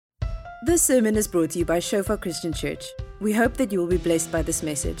This sermon is brought to you by Shofar Christian Church. We hope that you will be blessed by this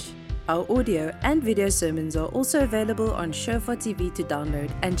message. Our audio and video sermons are also available on Shofar TV to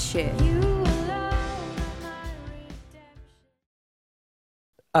download and share.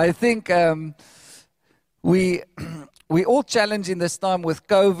 I think we all challenge in this time with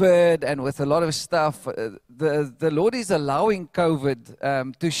COVID and with a lot of stuff. The Lord is allowing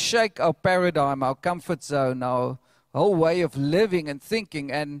COVID to shake our paradigm, our comfort zone, our whole way of living and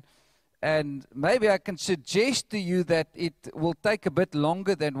thinking. And maybe I can suggest to you that it will take a bit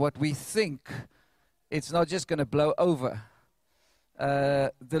longer than what we think. It's not just going to blow over.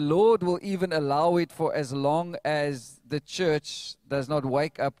 The Lord will even allow it for as long as the church does not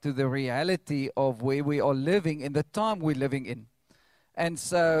wake up to the reality of where we are living in the time we're living in. And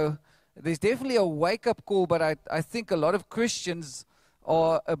so there's definitely a wake-up call, but I think a lot of Christians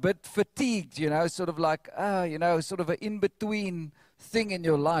are a bit fatigued, sort of like, sort of an in-between thing in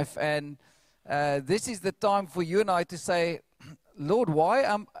your life. And this is the time for you and I to say, Lord, why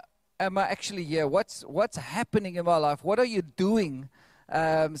am I actually here? What's happening in my life? What are you doing?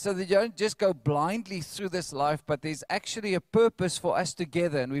 So that you don't just go blindly through this life, but there's actually a purpose for us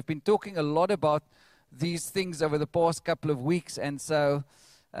together. And we've been talking a lot about these things over the past couple of weeks. And so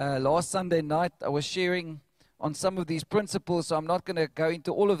last Sunday night, I was sharing on some of these principles, so I'm not going to go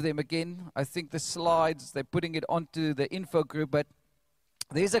into all of them again. I think the slides, they're putting it onto the info group, but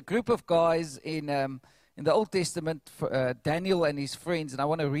there's a group of guys in the Old Testament, Daniel and his friends, and I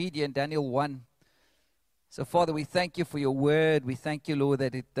want to read you in Daniel 1. So, Father, we thank you for your word. We thank you, Lord,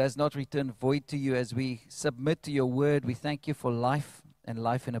 that it does not return void to you as we submit to your word. We thank you for life and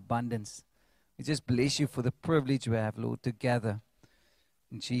life in abundance. We just bless you for the privilege we have, Lord, to gather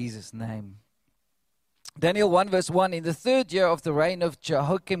in Jesus' name. Daniel 1 verse 1, in the third year of the reign of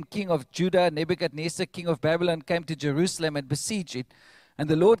Jehoiakim, king of Judah, Nebuchadnezzar, king of Babylon, came to Jerusalem and besieged it. And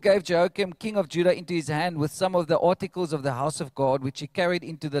the Lord gave Jehoiakim, king of Judah, into his hand with some of the articles of the house of God, which he carried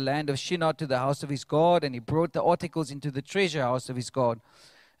into the land of Shinar to the house of his God, and he brought the articles into the treasure house of his God.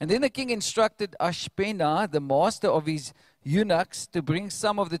 And then the king instructed Ashpenaz, the master of his eunuchs, to bring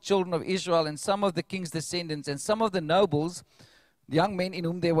some of the children of Israel and some of the king's descendants and some of the nobles, young men in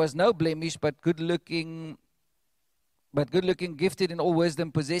whom there was no blemish, but good-looking, gifted in all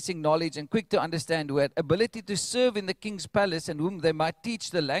wisdom, possessing knowledge, and quick to understand, who had ability to serve in the king's palace, and whom they might teach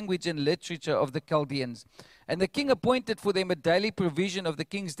the language and literature of the Chaldeans. And the king appointed for them a daily provision of the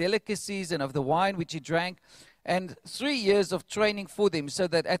king's delicacies and of the wine which he drank, and 3 years of training for them, so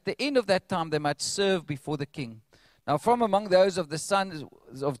that at the end of that time they might serve before the king. Now from among those of the sons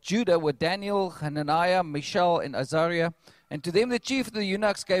of Judah were Daniel, Hananiah, Mishael, and Azariah. And to them the chief of the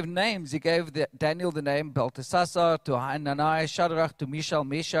eunuchs gave names. He gave Daniel the name Belteshazzar, to Hananiah Shadrach, to Mishael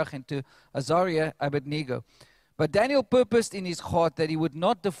Meshach, and to Azariah Abednego. But Daniel purposed in his heart that he would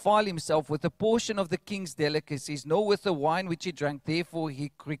not defile himself with a portion of the king's delicacies, nor with the wine which he drank. Therefore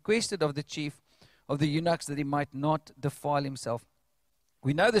he requested of the chief of the eunuchs that he might not defile himself.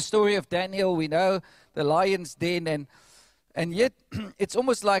 We know the story of Daniel. We know the lion's den. And yet it's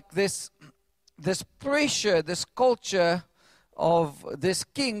almost like this pressure, this culture of this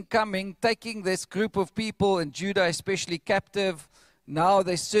king coming, taking this group of people, and Judah especially, captive. Now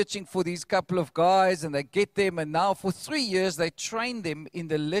they're searching for these couple of guys, and they get them, and now for 3 years they train them in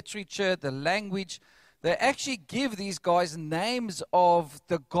the literature, the language. They actually give these guys names of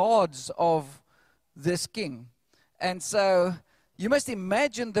the gods of this king. And so you must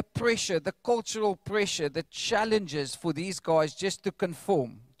imagine the pressure, the cultural pressure, the challenges for these guys just to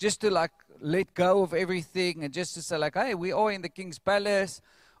conform, just to let go of everything, and just to say hey, we are in the king's palace,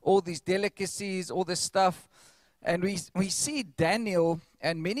 all these delicacies, all this stuff. And we see Daniel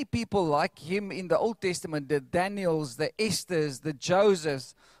and many people like him in the Old Testament, the Daniels, the Esthers, the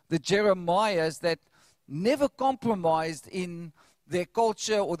Josephs, the Jeremiahs, that never compromised in their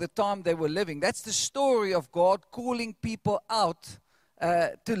culture or the time they were living. That's the story of God calling people out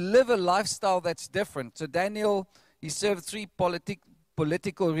to live a lifestyle that's different. So Daniel, he served 3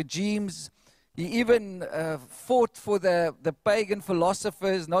 political regimes. He even fought for the pagan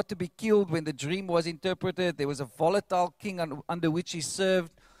philosophers not to be killed when the dream was interpreted. There was a volatile king under which he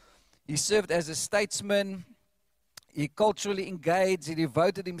served. He served as a statesman. He culturally engaged. He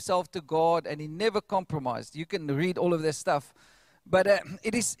devoted himself to God, and he never compromised. You can read all of this stuff. But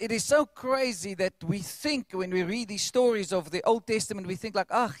it is so crazy that we think, when we read these stories of the Old Testament, we think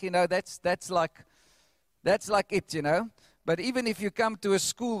that's like it. But even if you come to a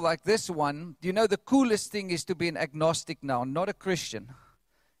school like this one, the coolest thing is to be an agnostic now, not a Christian.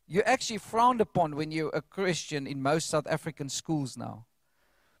 You're actually frowned upon when you're a Christian in most South African schools now.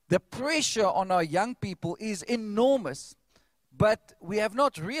 The pressure on our young people is enormous But we have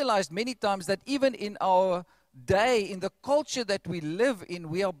not realized many times that even in our day, in the culture that we live in,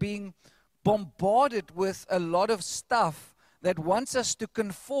 we are being bombarded with a lot of stuff that wants us to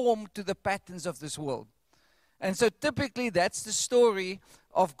conform to the patterns of this world. And so typically that's the story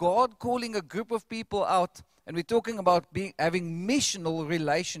of God calling a group of people out. And we're talking about having missional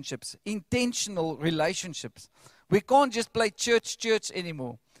relationships, intentional relationships. We can't just play church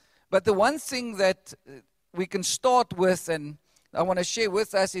anymore. But the one thing that we can start with, and I want to share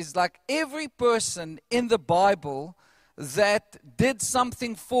with us, is like every person in the Bible that did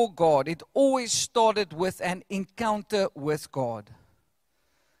something for God, it always started with an encounter with God.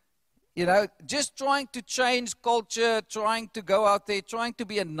 You know, just trying to change culture, trying to go out there, trying to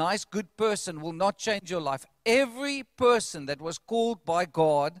be a nice, good person will not change your life. Every person that was called by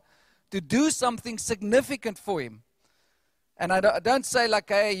God to do something significant for Him. And I don't say like,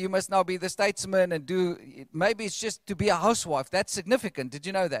 hey, you must now be the statesman and do, maybe it's just to be a housewife. That's significant. Did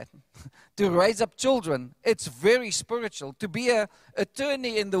you know that? To raise up children, it's very spiritual. To be an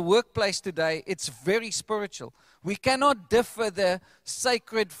attorney in the workplace today, it's very spiritual. We cannot differ the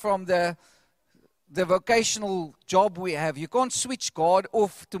sacred from the vocational job we have. You can't switch God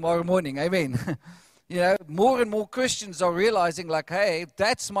off tomorrow morning. Amen. You know, more and more Christians are realizing like, hey,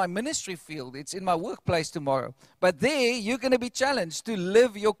 that's my ministry field. It's in my workplace tomorrow. But there, you're going to be challenged to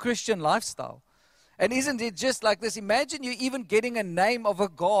live your Christian lifestyle. And isn't it just like this? Imagine you even getting a name of a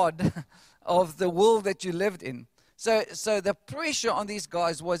god of the world that you lived in. So the pressure on these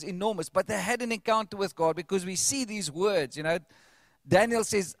guys was enormous. But they had an encounter with God because we see these words, you know. Daniel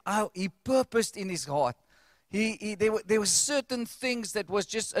says, oh, he purposed in his heart. There were certain things that was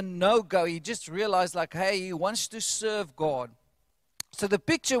just a no-go. He just realized like, hey, he wants to serve God. So the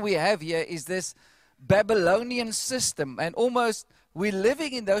picture we have here is this Babylonian system. And almost we're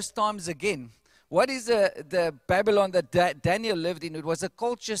living in those times again. What is the Babylon that Daniel lived in? It was a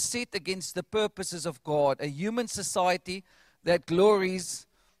culture set against the purposes of God. A human society that glories.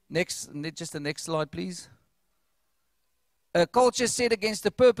 Just the next slide, please. A culture set against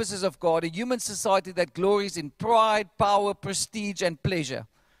the purposes of God, a human society that glories in pride, power, prestige, and pleasure.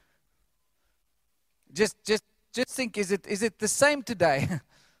 Just think, is it the same today?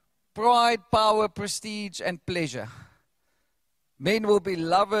 Pride, power, prestige, and pleasure. Men will be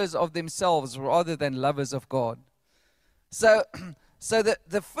lovers of themselves rather than lovers of God. So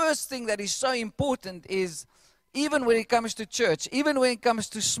the first thing that is so important is, even when it comes to church, even when it comes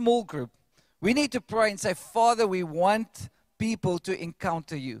to small group, we need to pray and say, Father, we want people to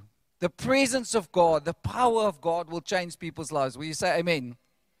encounter you. The presence of God, the power of God will change people's lives. Will you say amen?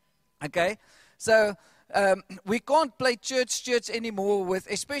 Okay? So we can't play church anymore with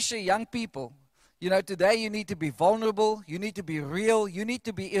especially young people. You know, today you need to be vulnerable, you need to be real, you need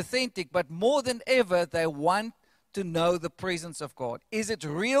to be authentic, but more than ever, they want to know the presence of God. Is it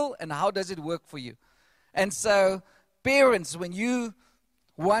real, and how does it work for you? And so, parents, when you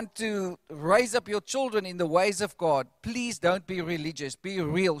want to raise up your children in the ways of God, please don't be religious. Be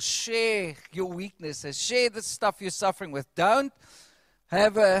real. Share your weaknesses. Share the stuff you're suffering with. Don't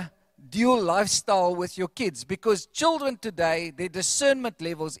have a dual lifestyle with your kids, because children today, their discernment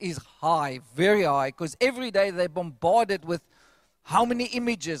levels is high, very high, because every day they're bombarded with how many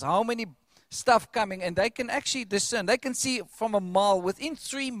images, how many stuff coming, and they can actually discern. They can see from a mile. Within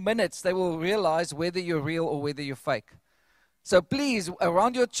 3 minutes, they will realize whether you're real or whether you're fake. So please,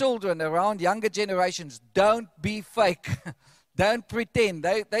 around your children, around younger generations, don't be fake. Don't pretend.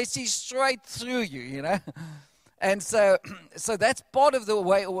 They see straight through you, you know. And so that's part of the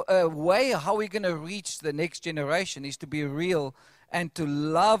way how we're going to reach the next generation, is to be real and to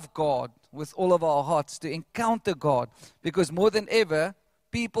love God with all of our hearts, to encounter God. Because more than ever,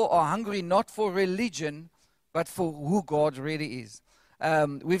 people are hungry not for religion, but for who God really is.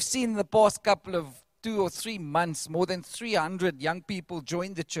 We've seen in the past couple of 2 or 3 months, more than 300 young people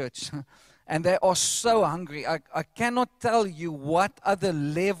joined the church. And they are so hungry. I cannot tell you what other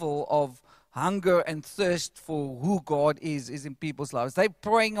level of hunger and thirst for who God is in people's lives. They're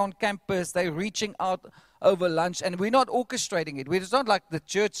praying on campus. They're reaching out over lunch. And we're not orchestrating it. It's not like the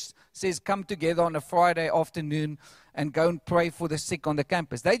church says come together on a Friday afternoon and go and pray for the sick on the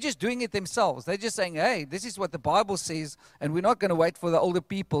campus. They're just doing it themselves. They're just saying, hey, this is what the Bible says, and we're not going to wait for the older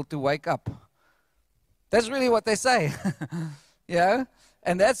people to wake up. That's really what they say. Yeah?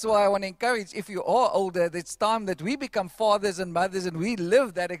 And that's why I want to encourage, if you are older, it's time that we become fathers and mothers and we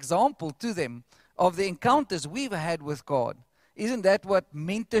live that example to them of the encounters we've had with God. Isn't that what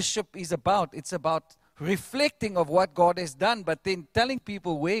mentorship is about? It's about reflecting of what God has done, but then telling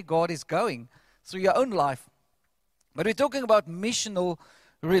people where God is going through your own life. But we're talking about missional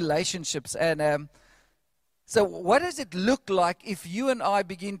relationships. And So what does it look like if you and I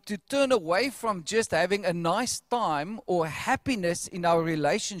begin to turn away from just having a nice time or happiness in our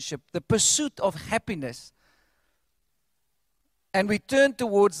relationship, the pursuit of happiness, and we turn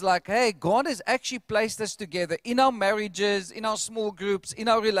towards like, hey, God has actually placed us together in our marriages, in our small groups, in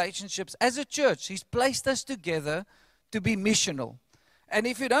our relationships. As a church, He's placed us together to be missional. And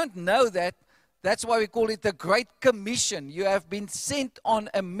if you don't know that, that's why we call it the Great Commission. You have been sent on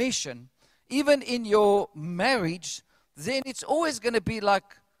a mission. Even in your marriage, then it's always going to be like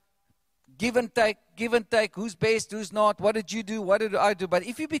give and take, who's best, who's not, what did you do, what did I do. But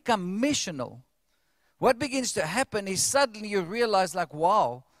if you become missional, what begins to happen is suddenly you realize like,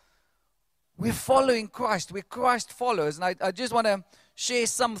 wow, we're following Christ. We're Christ followers. And I just want to share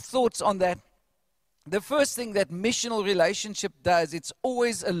some thoughts on that. The first thing that missional relationship does, it's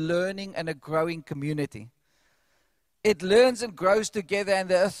always a learning and a growing community. It learns and grows together, and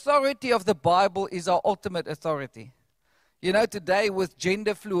the authority of the Bible is our ultimate authority. You know, today with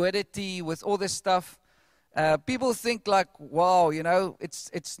gender fluidity, with all this stuff, people think like, wow, you know,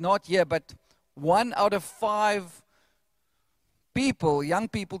 it's not here, but 1 out of 5 people, young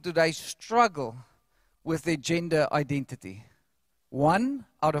people today, struggle with their gender identity. 1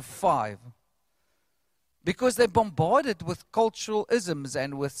 out of 5. Because they're bombarded with cultural isms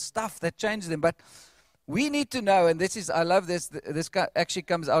and with stuff that changes them. But we need to know, and this is, I love this, this actually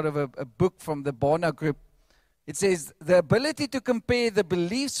comes out of a book from the Barna Group. It says, the ability to compare the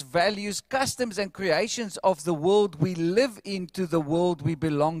beliefs, values, customs, and creations of the world we live in to the world we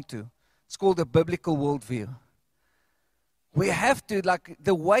belong to. It's called a biblical worldview. We have to, like,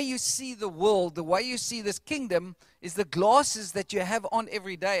 the way you see the world, the way you see this kingdom is the glasses that you have on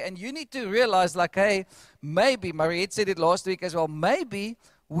every day. And you need to realize, like, hey, maybe, Mariette said it last week as well, maybe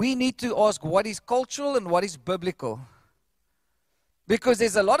we need to ask what is cultural and what is biblical. Because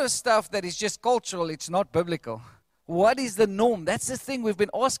there's a lot of stuff that is just cultural, it's not biblical. What is the norm? That's the thing we've been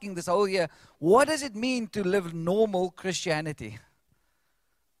asking this whole year. What does it mean to live normal Christianity?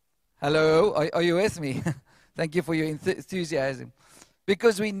 Hello, are you with me? Thank you for your enthusiasm.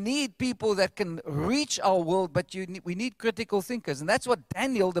 Because we need people that can reach our world, but we need critical thinkers. And that's what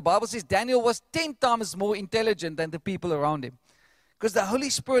Daniel, the Bible says, Daniel was 10 times more intelligent than the people around him. Because the Holy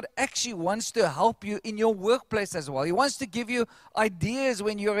Spirit actually wants to help you in your workplace as well. He wants to give you ideas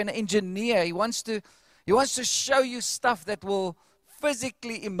when you're an engineer. He wants to show you stuff that will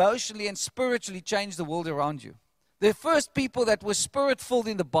physically, emotionally, and spiritually change the world around you. The first people that were spirit-filled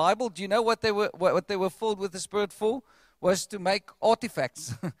in the Bible, do you know what they were filled with the Spirit for? Was to make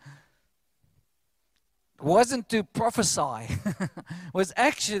artifacts. Wasn't to prophesy. Was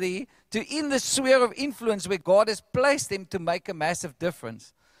actually to, in the sphere of influence where God has placed them, to make a massive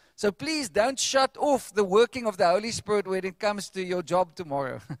difference. So please don't shut off the working of the Holy Spirit when it comes to your job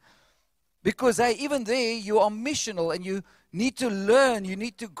tomorrow. Because even there you are missional and you need to learn, you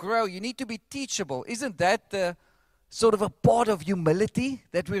need to grow, you need to be teachable. Isn't that the sort of a part of humility,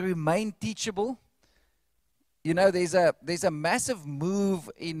 that we remain teachable? You know, there's a massive move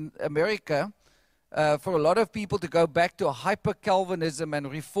in America for a lot of people to go back to a hyper-Calvinism and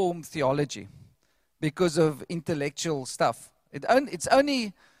Reformed theology because of intellectual stuff. It's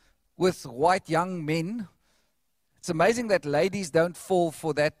only with white young men. It's amazing that ladies don't fall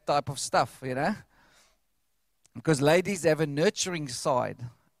for that type of stuff, you know, because ladies have a nurturing side.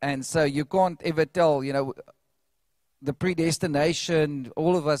 And so you can't ever tell, you know, the predestination,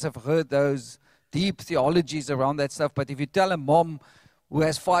 all of us have heard those deep theologies around that stuff. But if you tell a mom who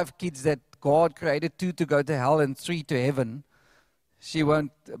has 5 kids that God created 2 to go to hell and 3 to heaven, she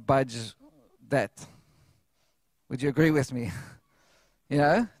won't budge that. Would you agree with me? You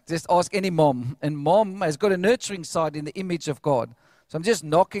know, just ask any mom. And mom has got a nurturing side in the image of God. So I'm just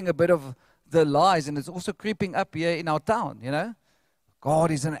knocking a bit of the lies, and it's also creeping up here in our town, you know.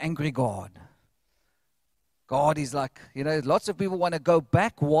 God is an angry God. God is like, you know, lots of people want to go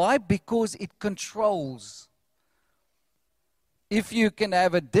back. Why? Because it controls. If you can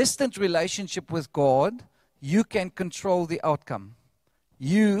have a distant relationship with God, you can control the outcome.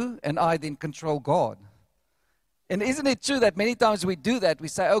 You and I then control God. And isn't it true that many times we do that? We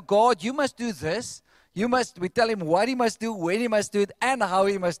say, oh God, you must do this. We tell him what he must do, when he must do it, and how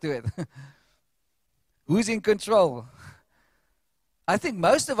he must do it. Who's in control? I think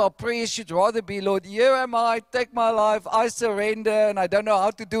most of our prayers should rather be, Lord, here am I, take my life, I surrender, and I don't know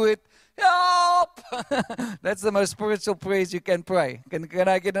how to do it. Help! That's the most spiritual prayers you can pray. Can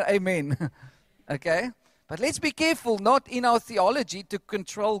I get an amen? Okay? But let's be careful, not in our theology, to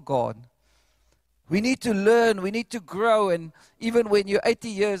control God. We need to learn, we need to grow, and even when you're 80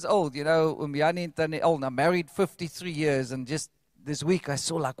 years old, you know, I'm married 53 years, and just this week I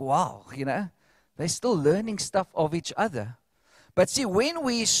saw like, wow, you know, They're still learning stuff of each other. But see, when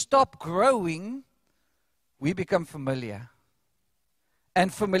we stop growing, we become familiar.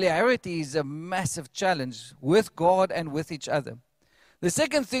 And familiarity is a massive challenge with God and with each other. The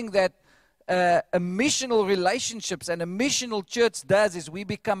second thing that a missional relationships and a missional church does is we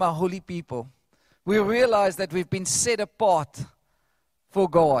become a holy people. We realize that we've been set apart for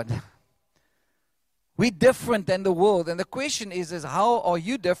God. We're different than the world. And the question is how are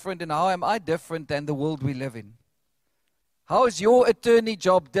you different and how am I different than the world we live in? How is your attorney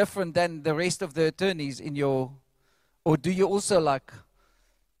job different than the rest of the attorneys in your, or do you also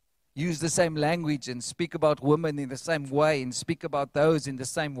use the same language and speak about women in the same way and speak about those in the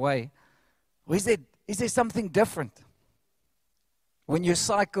same way? Or is there something different? When you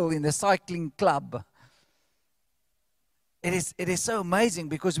cycle in the cycling club, it is so amazing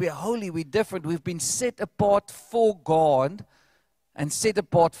because we are holy, we're different, we've been set apart for God and set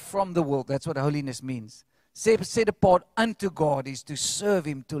apart from the world. That's what holiness means. Set apart unto God is to serve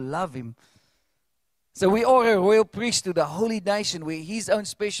Him, to love Him. So we are a royal priesthood, a holy nation. We're His own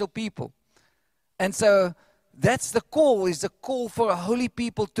special people. And so that's the call, is the call for a holy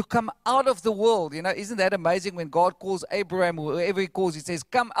people to come out of the world. You know, isn't that amazing when God calls Abraham, or whoever He calls, He says,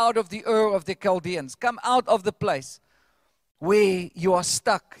 come out of the Ur of the Chaldeans. Come out of the place where you are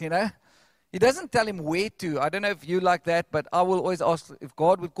stuck, you know. He doesn't tell him where to. I don't know if you like that, but I will always ask, if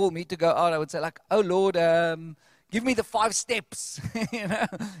God would call me to go out, I would say oh Lord, give me the 5 steps, you know.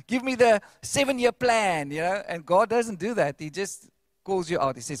 Give me the 7-year plan, you know. And God doesn't do that. He just calls you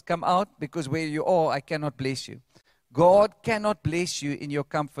out. He says, come out, because where you are, I cannot bless you. God cannot bless you in your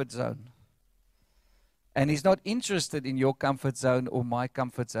comfort zone. And He's not interested in your comfort zone or my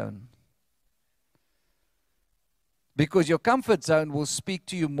comfort zone. Because your comfort zone will speak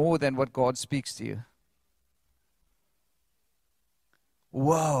to you more than what God speaks to you.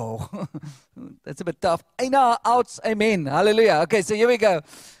 Whoa. That's a bit tough. Aina, outs, amen. Hallelujah. Okay, so here we go.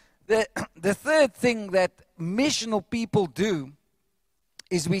 The third thing that missional people do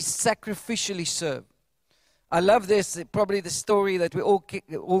is we sacrificially serve. I love this, probably the story that we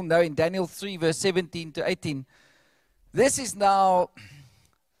all know in Daniel 3, verse 17 to 18. This is now...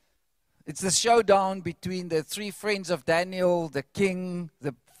 It's the showdown between the 3 friends of Daniel, the king,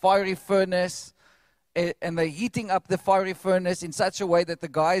 the fiery furnace, and they're heating up the fiery furnace in such a way that the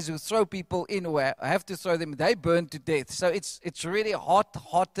guys who throw people in, or have to throw them, they burn to death. So it's really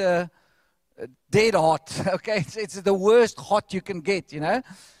hotter, dead hot. Okay, it's the worst hot you can get, you know.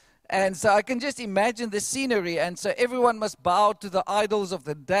 And so I can just imagine the scenery. And so everyone must bow to the idols of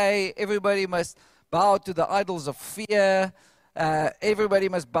the day. Everybody must bow to the idols of fear. Everybody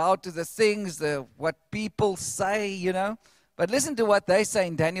must bow to the things, what people say, you know. But listen to what they say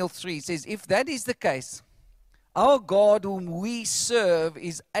in Daniel 3. It says, if that is the case, our God whom we serve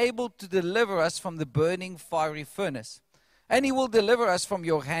is able to deliver us from the burning fiery furnace. And He will deliver us from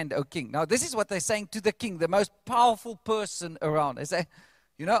your hand, O king. Now this is what they're saying to the king, the most powerful person around. They say,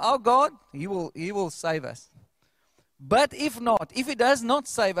 you know, our God, He will save us. But if not, if He does not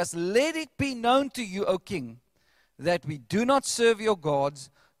save us, let it be known to you, O king, that we do not serve your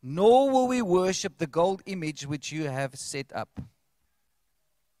gods, nor will we worship the gold image which you have set up.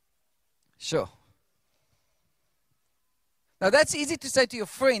 Sure. Now that's easy to say to your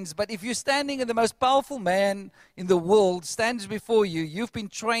friends, but if you're standing and the most powerful man in the world stands before you, you've been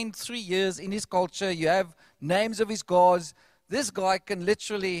trained 3 years in his culture, you have names of his gods, this guy can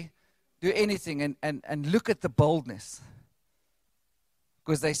literally do anything, and look at the boldness.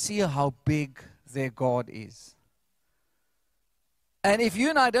 Because they see how big their God is. And if you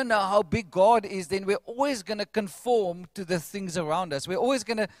and I don't know how big God is, then we're always going to conform to the things around us. We're always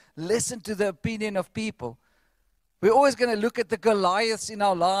going to listen to the opinion of people. We're always going to look at the Goliaths in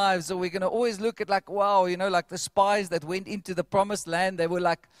our lives, or we're going to always look at wow, you know, like the spies that went into the promised land. They were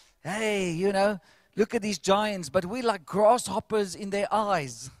like, hey, you know, look at these giants, but we're like grasshoppers in their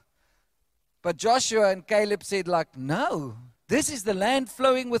eyes. But Joshua and Caleb said no, this is the land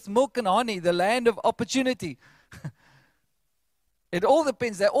flowing with milk and honey, the land of opportunity. It all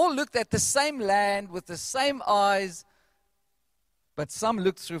depends. They all looked at the same land with the same eyes, but some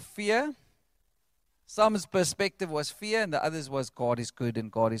looked through fear. Some's perspective was fear, and the others was God is good and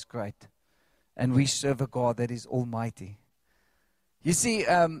God is great. And we serve a God that is almighty. You see,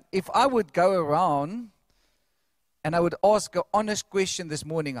 if I would go around and I would ask an honest question this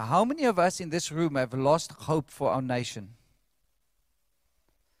morning, how many of us in this room have lost hope for our nation?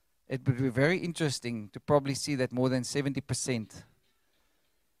 It would be very interesting to probably see that more than 70%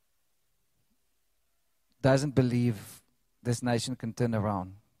 doesn't believe this nation can turn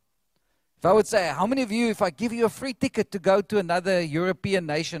around. If I would say, how many of you, if I give you a free ticket to go to another European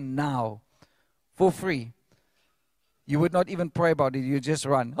nation now for free. You would not even pray about it. You just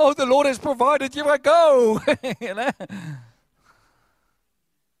run. Oh, the Lord has provided. Here I go. You know?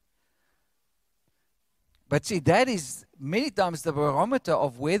 But see, that is many times the barometer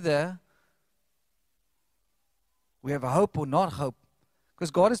of whether we have hope or not hope.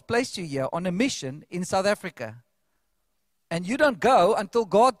 Because God has placed you here on a mission in South Africa. And you don't go until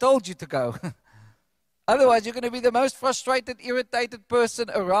God told you to go. Otherwise, you're going to be the most frustrated, irritated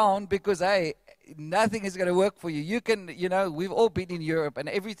person around because, hey, nothing is going to work for you. You can, we've all been in Europe and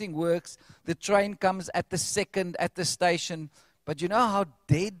everything works. The train comes at the second at the station. But you know how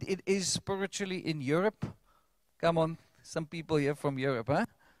dead it is spiritually in Europe? Come on, some people here from Europe, huh?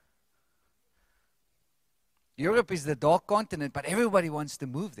 Europe is the dark continent, but everybody wants to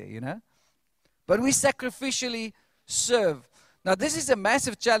move there, But we sacrificially serve. Now, this is a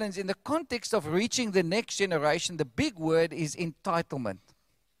massive challenge in the context of reaching the next generation. The big word is entitlement.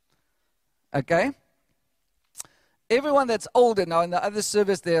 Okay? Everyone that's older now, in the other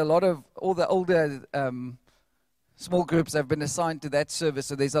service, there are a lot of, all the older small groups have been assigned to that service.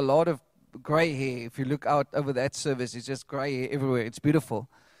 So there's a lot of gray hair. If you look out over that service, it's just gray hair everywhere. It's beautiful.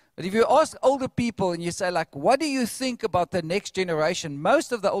 But if you ask older people and you say, like, what do you think about the next generation?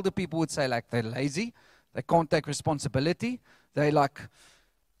 Most of the older people would say, like, they're lazy. They can't take responsibility. They, like,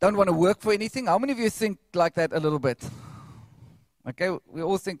 don't want to work for anything. How many of you think like that a little bit? Okay, we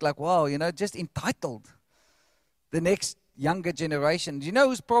all think like, wow, just entitled. The next younger generation. Do you know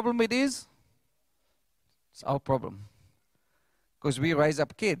whose problem it is? It's our problem. Because we raise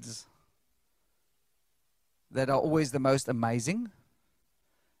up kids that are always the most amazing.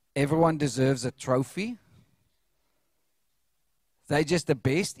 Everyone deserves a trophy. They're just the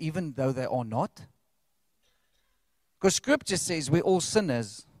best, even though they are not. Because Scripture says we're all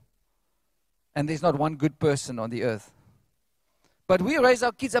sinners. And there's not one good person on the earth. But we raise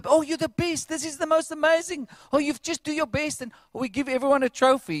our kids up. Oh, you're the best. This is the most amazing. Oh, you just do your best. And we give everyone a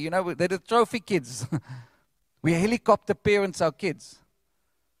trophy. They're the trophy kids. We helicopter parents our kids.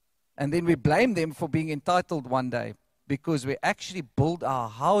 And then we blame them for being entitled one day. Because we actually build our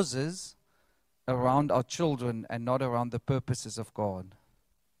houses around our children and not around the purposes of God.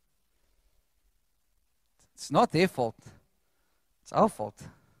 It's not their fault. It's our fault.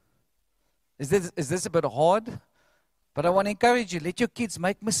 Is this a bit hard? But I want to encourage you. Let your kids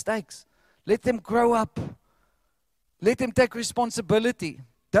make mistakes. Let them grow up. Let them take responsibility.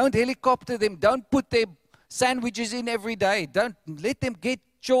 Don't helicopter them. Don't put their sandwiches in every day. Don't let them get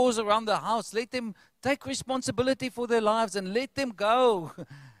chores around the house. Let them take responsibility for their lives and let them go.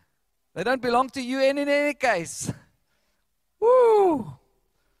 They don't belong to you in any case. Woo!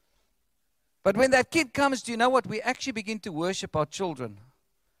 But when that kid comes, do you know what? We actually begin to worship our children.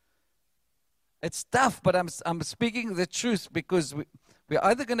 It's tough, but I'm speaking the truth because we're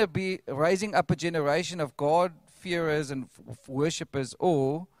either going to be raising up a generation of God-fearers and worshippers,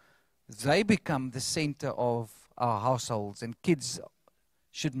 or they become the center of our households. And kids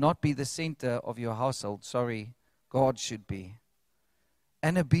should not be the center of your household. Sorry, God should be.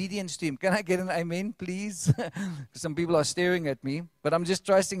 And obedience to Him. Can I get an amen, please? Some people are staring at me, but I'm just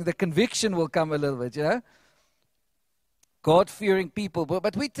trusting the conviction will come a little bit, God-fearing people.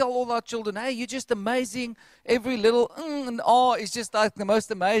 But we tell all our children, hey, you're just amazing. Every little and is just like the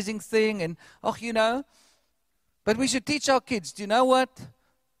most amazing thing. And, But we should teach our kids, do you know what?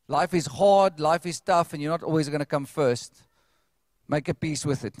 Life is hard, life is tough, and you're not always going to come first. Make a peace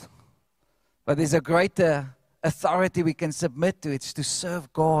with it. But there's a greater authority we can submit to. It's to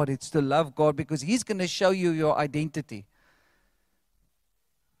serve God. It's to love God because He's going to show you your identity.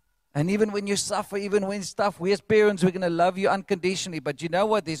 And even when you suffer, even when it's tough, we as parents, we're going to love you unconditionally. But you know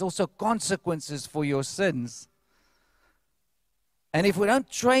what? There's also consequences for your sins. And if we don't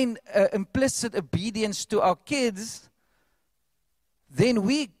train implicit obedience to our kids, then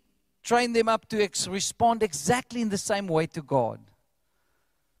we train them up to respond exactly in the same way to God.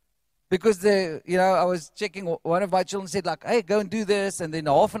 Because, I was checking, one of my children said, like, hey, go and do this. And then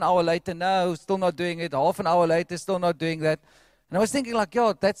half an hour later, no, still not doing it. Half an hour later, still not doing that. And I was thinking, like,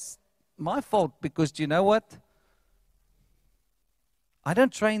 that's my fault. Because do you know what? I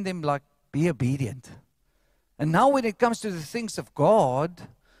don't train them, like, be obedient. And now when it comes to the things of God,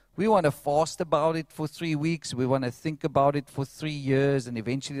 we want to fast about it for 3 weeks. We want to think about it for 3 years. And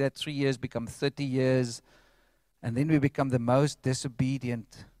eventually that 3 years become 30 years. And then we become the most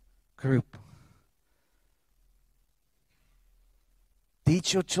disobedient group.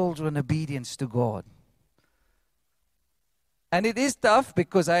 Teach your children obedience to God. And it is tough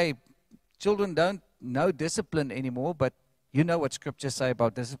because, children don't know discipline anymore, but you know what Scripture say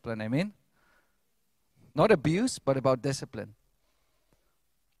about discipline, amen? Not abuse, but about discipline.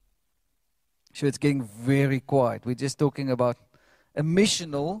 Sure, it's getting very quiet. We're just talking about a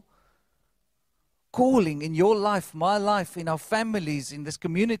missional calling in your life, my life, in our families, in this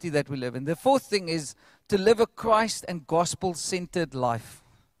community that we live in. The fourth thing is to live a Christ and gospel-centered life.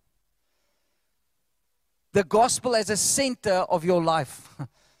 The gospel as a center of your life.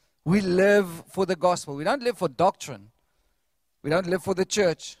 We live for the gospel. We don't live for doctrine. We don't live for the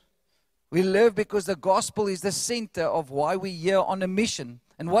church. We live because the gospel is the center of why we're here on a mission.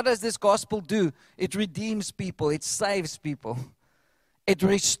 And what does this gospel do? It redeems people. It saves people. It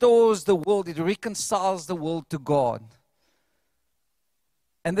restores the world. It reconciles the world to God.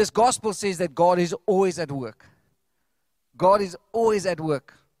 And this gospel says that God is always at work. God is always at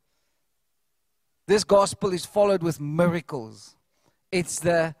work. This gospel is followed with miracles. It's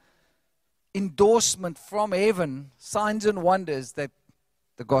the endorsement from heaven, signs and wonders that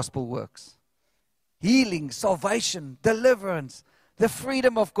the gospel works. Healing, salvation, deliverance, the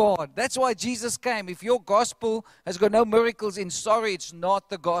freedom of God. That's why Jesus came. If your gospel has got no miracles in, sorry, it's not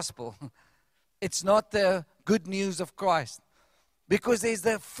the gospel. It's not the good news of Christ. Because there's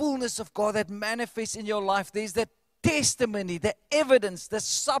the fullness of God that manifests in your life. There's the testimony, the evidence, the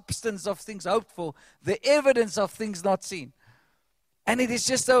substance of things hoped for, the evidence of things not seen. And it is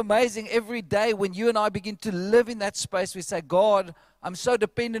just so amazing every day when you and I begin to live in that space. We say, God, I'm so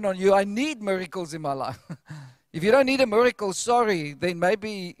dependent on you. I need miracles in my life. If you don't need a miracle, sorry, then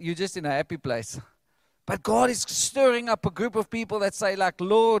maybe you're just in a happy place. But God is stirring up a group of people that say, like,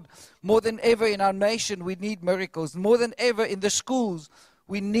 Lord, more than ever in our nation, we need miracles. More than ever in the schools,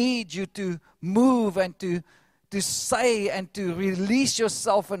 we need you to move and to say and to release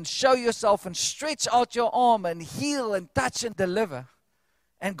yourself and show yourself and stretch out your arm and heal and touch and deliver.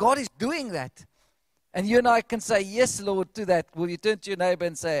 And God is doing that. And you and I can say, yes, Lord, to that. Will you turn to your neighbor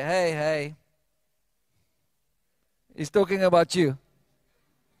and say, hey, hey. He's talking about you.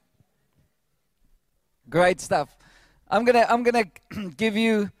 Great stuff. I'm gonna give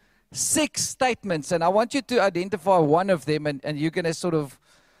you 6 statements, and I want you to identify one of them, and you're gonna sort of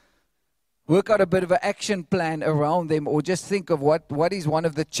work out a bit of an action plan around them, or just think of what is one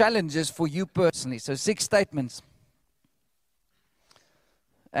of the challenges for you personally. So 6 statements.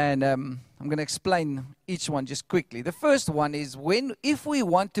 And I'm going to explain each one just quickly. The first one is if we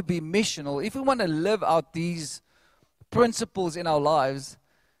want to be missional, if we want to live out these principles in our lives,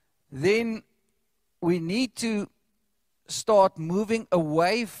 then we need to start moving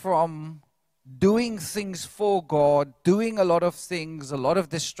away from doing things for God, doing a lot of things, a lot of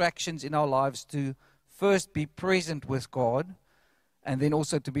distractions in our lives, to first be present with God and then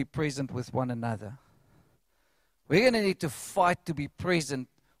also to be present with one another. We're going to need to fight to be present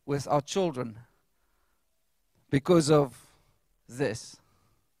with our children because of this.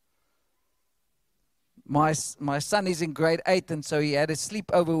 My son is in grade 8, and so he had a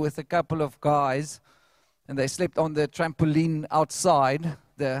sleepover with a couple of guys, and they slept on the trampoline outside,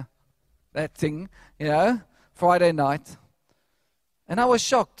 that thing, Friday night. And I was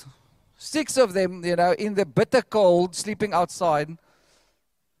shocked. 6 of them, in the bitter cold, sleeping outside.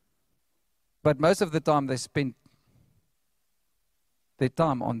 But most of the time they spent their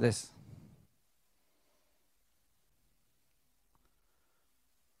time on this.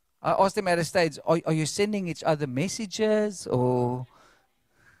 I asked them at a stage, are you sending each other messages or...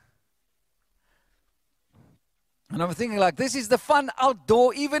 And I'm thinking like, this is the fun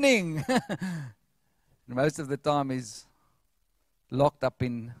outdoor evening. Most of the time is locked up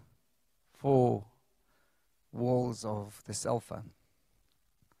in 4 walls of the cell phone.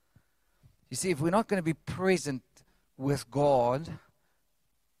 You see, if we're not going to be present with God,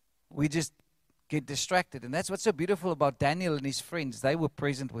 we just get distracted. And that's what's so beautiful about Daniel and his friends. They were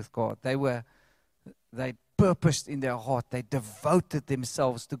present with God. They purposed in their heart. They devoted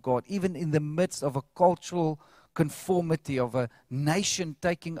themselves to God, even in the midst of a cultural conformity of a nation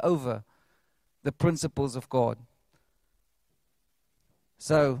taking over the principles of God.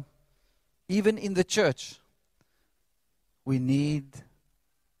 So, even in the church, we need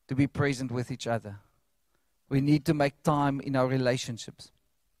to be present with each other. We need to make time in our relationships.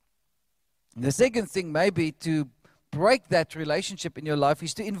 And the second thing, maybe to break that relationship in your life,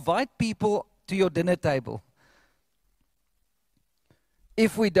 is to invite people to your dinner table.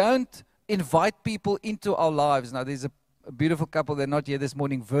 If we don't invite people into our lives, now there's a beautiful couple, they're not here this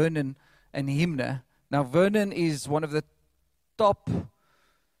morning, Vernon and Himna. Now Vernon is one of the top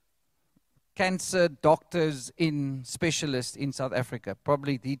cancer doctors specialists in South Africa,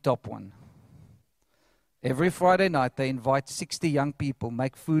 probably the top one. Every Friday night they invite 60 young people,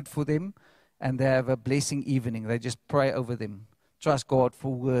 make food for them, and they have a blessing evening. They just pray over them, trust God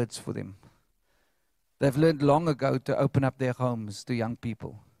for words for them. They've learned long ago to open up their homes to young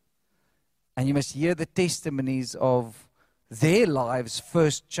people. And you must hear the testimonies of their lives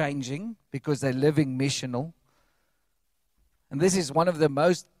first changing because they're living missional. And this is one of the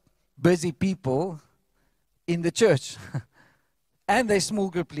most busy people in the church. And they're small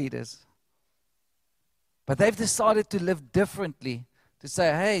group leaders. But they've decided to live differently. To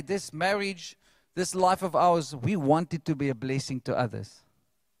say, hey, this marriage, this life of ours, we want it to be a blessing to others.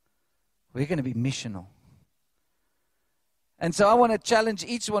 We're going to be missional. And so I want to challenge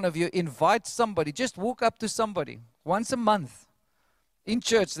each one of you, invite somebody, just walk up to somebody once a month in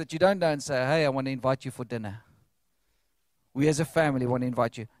church that you don't know and say, hey, I want to invite you for dinner. We as a family want to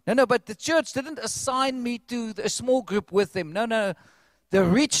invite you. No, but the church didn't assign me to a small group with them. No. The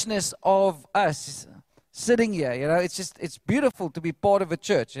richness of us sitting here, it's beautiful to be part of a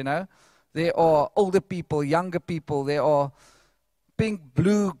church, There are older people, younger people, there are pink,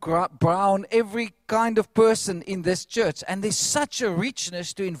 blue, brown, every kind of person in this church. And there's such a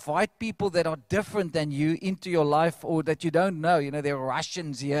richness to invite people that are different than you into your life or that you don't know. There are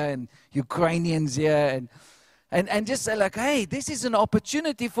Russians here and Ukrainians here and just say like, hey, this is an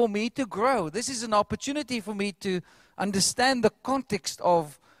opportunity for me to grow. This is an opportunity for me to understand the context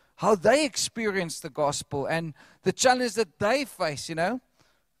of how they experience the gospel and the challenge that they face,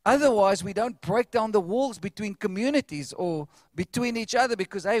 Otherwise, we don't break down the walls between communities or between each other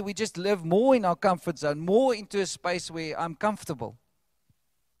because, hey, we just live more in our comfort zone, more into a space where I'm comfortable.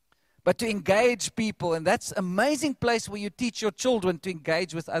 But to engage people, and that's an amazing place where you teach your children to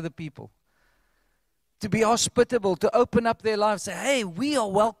engage with other people. To be hospitable, to open up their lives, say, hey, we are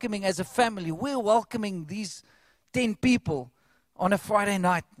welcoming as a family. We're welcoming these 10 people on a Friday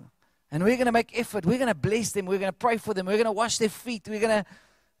night. And we're going to make effort. We're going to bless them. We're going to pray for them. We're going to wash their feet. We're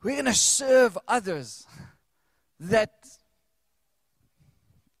going to serve others that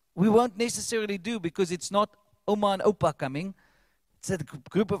we won't necessarily do because it's not Oma and Opa coming. It's a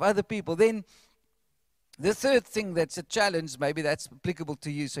group of other people. Then the third thing that's a challenge, maybe that's applicable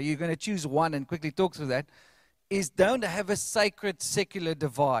to you, so you're going to choose one and quickly talk through that, is don't have a sacred secular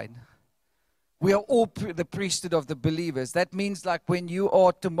divide. We are all the priesthood of the believers. That means like when you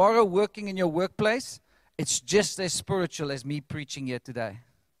are tomorrow working in your workplace, it's just as spiritual as me preaching here today.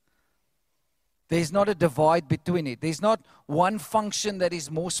 There's not a divide between it. There's not one function that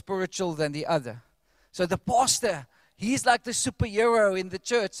is more spiritual than the other. So the pastor, he's like the superhero in the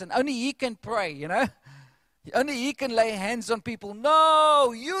church, and only he can pray, Only he can lay hands on people.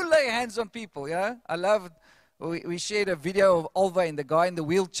 No, you lay hands on people, I love, we shared a video of Alvain, the guy in the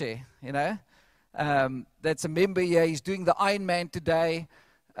wheelchair, That's a member here. He's doing the Ironman today.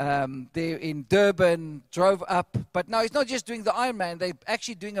 They're in Durban, drove up. But no, he's not just doing the Ironman. They're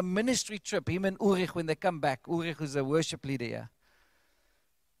actually doing a ministry trip, him and Ulrich, when they come back. Ulrich is a worship leader here.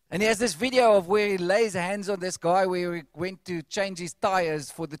 And he has this video of where he lays hands on this guy where he went to change his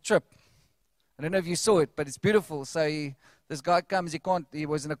tires for the trip. I don't know if you saw it, but it's beautiful. So this guy comes, he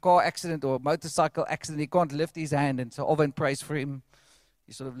was in a car accident or a motorcycle accident. He can't lift his hand. And so Alvin prays for him.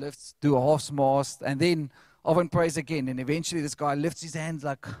 He sort of lifts, do a half mast, and then Alvin prays again. And eventually this guy lifts his hands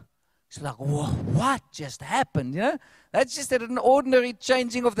like, he's like, what just happened? That's just an ordinary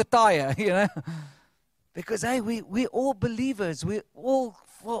changing of the tire, Because, hey, we're all believers. We're all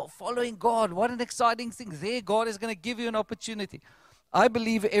following God. What an exciting thing. There, God is going to give you an opportunity. I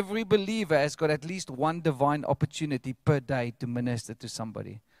believe every believer has got at least one divine opportunity per day to minister to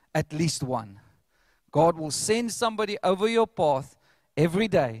somebody. At least one. God will send somebody over your path every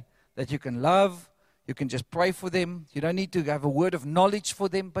day that you can love. You can just pray for them. You don't need to have a word of knowledge for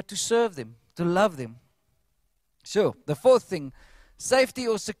them, but to serve them, to love them. So, the fourth thing, safety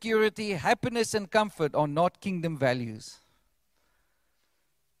or security, happiness and comfort are not kingdom values.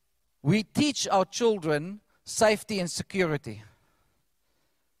 We teach our children safety and security.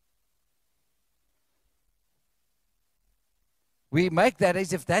 We make that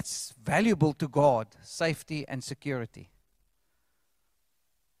as if that's valuable to God, safety and security.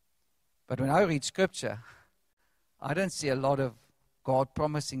 But when I read Scripture, I don't see a lot of God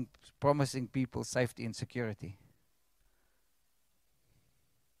promising people safety and security.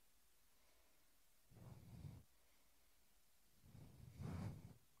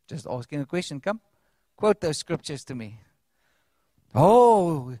 Just asking a question. Come, quote those scriptures to me.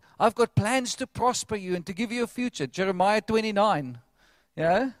 Oh, I've got plans to prosper you and to give you a future. Jeremiah 29.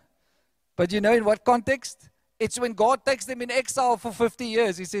 Yeah? But in what context? It's when God takes them in exile for 50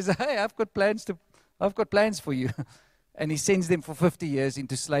 years. He says, hey, I've got plans for you. And he sends them for 50 years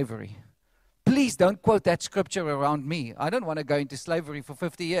into slavery. Please don't quote that scripture around me. I don't want to go into slavery for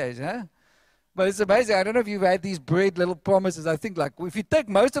 50 years. Huh? But it's amazing. I don't know if you've had these bred little promises. I think if you take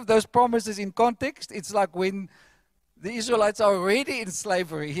most of those promises in context, it's like when The Israelites are already in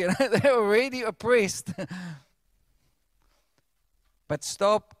slavery. They're already oppressed. But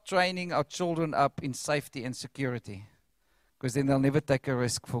stop training our children up in safety and security, because then they'll never take a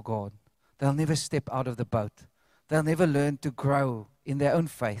risk for God. They'll never step out of the boat. They'll never learn to grow in their own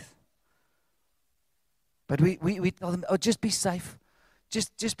faith. But we tell them, oh, just be safe.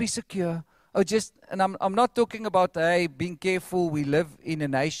 Just be secure. And I'm not talking about, hey, being careful. We live in a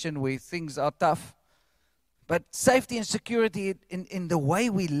nation where things are tough. But safety and security in the way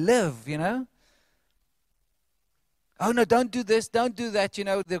we live, Oh, no, don't do this, don't do that.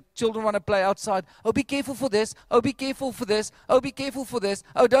 The children want to play outside. Oh, be careful for this. Oh, be careful for this. Oh, be careful for this.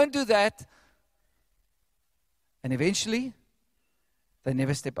 Oh, don't do that. And eventually, they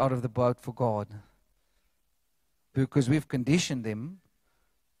never step out of the boat for God, because we've conditioned them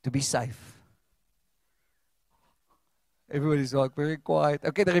to be safe. Everybody's like very quiet.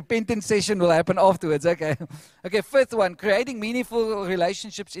 Okay, the repentance session will happen afterwards. Okay, fifth one, creating meaningful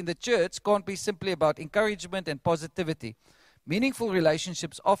relationships in the church can't be simply about encouragement and positivity. Meaningful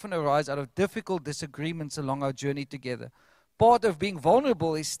relationships often arise out of difficult disagreements along our journey together. Part of being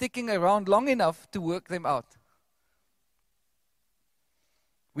vulnerable is sticking around long enough to work them out.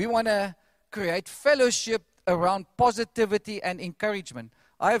 We want to create fellowship around positivity and encouragement.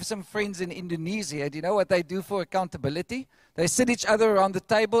 I have some friends in Indonesia. Do you know what they do for accountability? They sit each other around the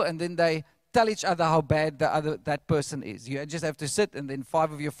table and then they tell each other how bad that person is. You just have to sit, and then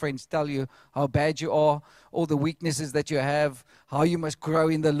 5 of your friends tell you how bad you are, all the weaknesses that you have, how you must grow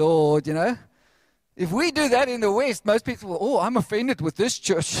in the Lord, If we do that in the West, most people will, oh, I'm offended with this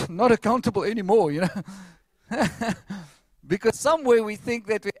church, not accountable anymore, Because somewhere we think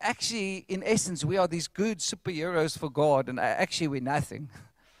that we actually, in essence, we are these good superheroes for God, and actually we're nothing.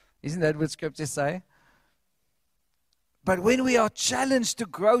 Isn't that what scriptures say? But when we are challenged to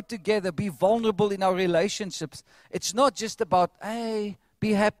grow together, be vulnerable in our relationships, it's not just about, hey,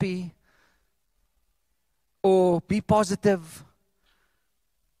 be happy or be positive.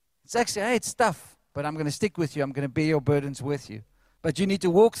 It's actually, hey, it's tough, but I'm going to stick with you. I'm going to bear your burdens with you. But you need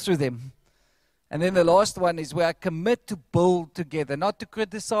to walk through them. And then the last one is where I commit to build together, not to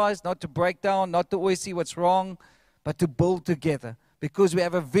criticize, not to break down, not to always see what's wrong, but to build together. Because we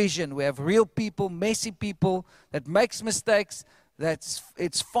have a vision, we have real people, messy people that makes mistakes.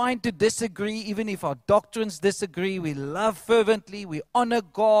 It's fine to disagree, even if our doctrines disagree. We love fervently, we honor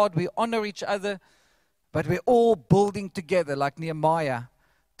God, we honor each other, but we're all building together, like Nehemiah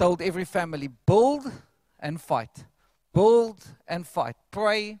told every family, build and fight. Build and fight.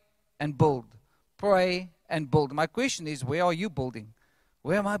 Pray and build. Pray and build. My question is, where are you building?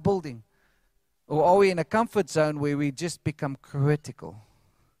 Where am I building? Or are we in a comfort zone where we just become critical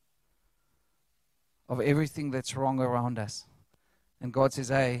of everything that's wrong around us? And God says,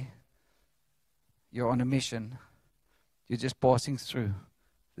 hey, you're on a mission. You're just passing through.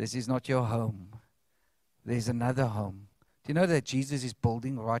 This is not your home. There's another home. Do you know that Jesus is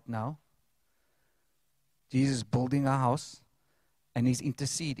building right now? Jesus is building a house, and He's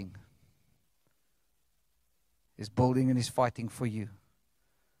interceding. He's building and He's fighting for you.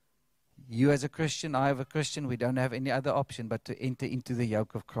 You as a Christian, I as a Christian, we don't have any other option but to enter into the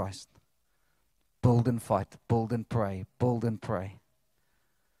yoke of Christ. Build and fight, build and pray, build and pray.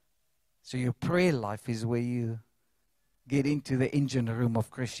 So your prayer life is where you get into the engine room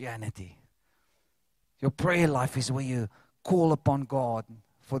of Christianity. Your prayer life is where you call upon God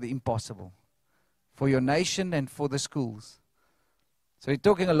for the impossible, for your nation and for the schools. So we're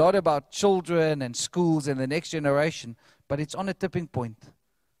talking a lot about children and schools and the next generation, but it's on a tipping point.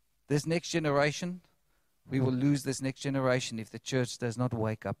 This next generation, we will lose this next generation if the church does not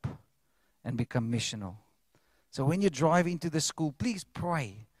wake up and become missional. So when you drive into the school, please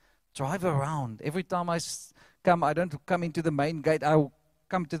pray. Drive around. Every time I come, I don't come into the main gate. I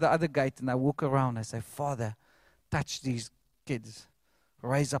come to the other gate and I walk around. I say, Father, touch these kids.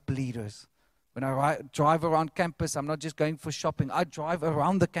 Raise up leaders. When I drive around campus, I'm not just going for shopping. I drive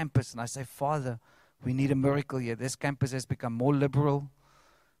around the campus and I say, Father, we need a miracle here. This campus has become more liberal,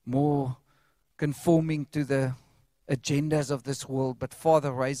 more conforming to the agendas of this world. But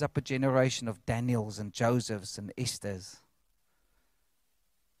Father, raise up a generation of Daniels and Josephs and Esthers.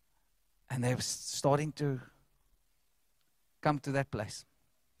 And they're starting to come to that place.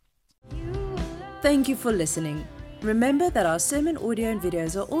 Thank you for listening. Remember that our sermon audio and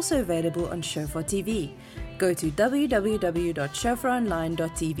videos are also available on Shofar TV. Go to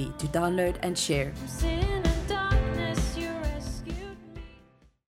www.shofaronline.tv to download and share.